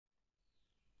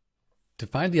To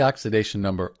find the oxidation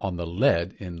number on the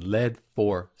lead in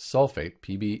lead-4 sulfate,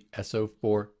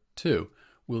 PbSO4,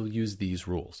 we'll use these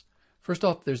rules. First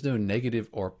off, there's no negative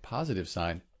or positive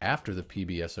sign after the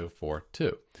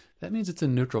PbSO4. That means it's a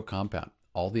neutral compound.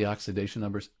 All the oxidation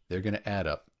numbers, they're going to add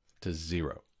up to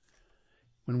 0.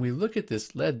 When we look at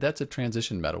this lead, that's a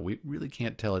transition metal. We really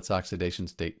can't tell its oxidation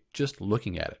state just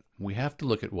looking at it. We have to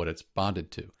look at what it's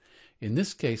bonded to. In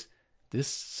this case, this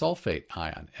sulfate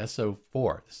ion,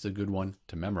 SO4, this is a good one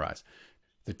to memorize.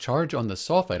 The charge on the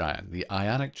sulfate ion, the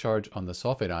ionic charge on the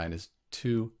sulfate ion is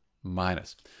 2-.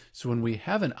 So when we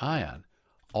have an ion,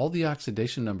 all the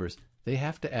oxidation numbers, they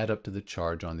have to add up to the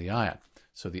charge on the ion.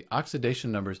 So the oxidation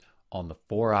numbers on the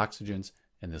 4 oxygens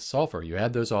and the sulfur, you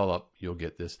add those all up, you'll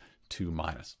get this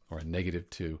 2-, or a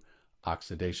 -2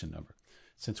 oxidation number.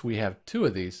 Since we have 2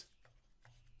 of these,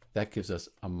 that gives us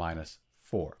a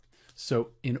 -4.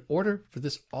 So in order for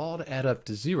this all to add up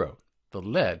to 0, the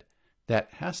lead, that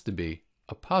has to be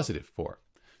a +4.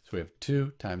 So we have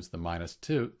 2 times the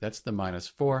 -2, that's the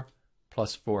 -4,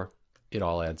 plus 4, it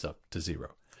all adds up to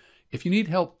 0. If you need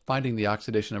help finding the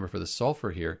oxidation number for the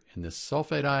sulfur here in this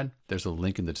sulfate ion, there's a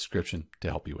link in the description to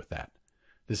help you with that.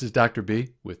 This is Dr. B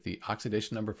with the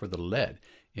oxidation number for the lead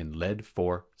in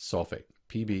lead-4 sulfate,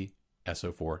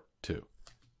 PbSO4.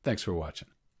 Thanks for watching.